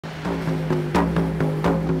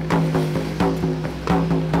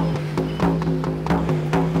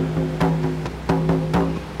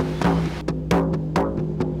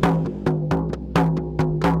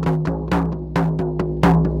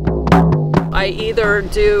I either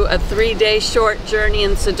do a 3-day short journey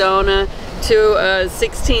in Sedona to a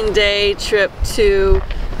 16-day trip to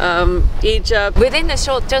Egypt. Within the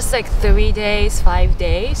short, just like 3 days, 5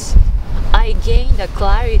 days, I gained the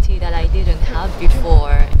clarity that I didn't have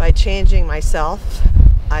before. By changing myself,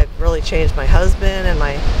 I've really changed my husband and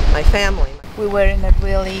my family. We were in a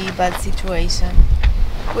really bad situation.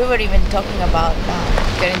 We were even talking about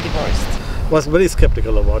getting divorced. Was very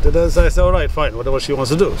skeptical about it. As I said, all right, fine, whatever she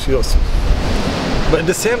wants to do, she goes. But at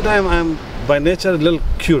the same time, I'm by nature a little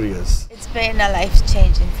curious. It's been a life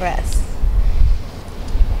changing for us.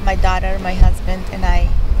 My daughter, my husband, and I,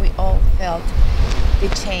 we all felt the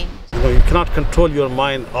change. You know, you cannot control your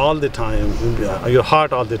mind all the time, your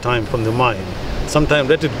heart all the time from the mind. Sometimes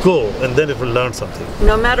let it go and then it will learn something.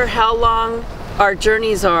 No matter how long our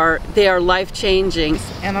journeys are, they are life-changing.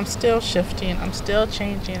 And I'm still shifting, I'm still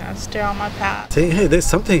changing, I'm still on my path. Saying, hey, there's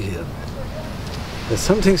something here. There's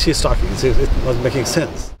something she's talking, it was making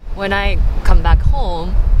sense. When I come back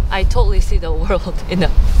home, I totally see the world in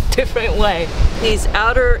a different way. These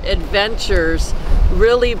outer adventures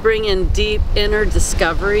really bring in deep inner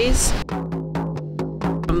discoveries.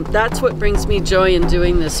 That's what brings me joy in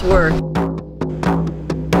doing this work.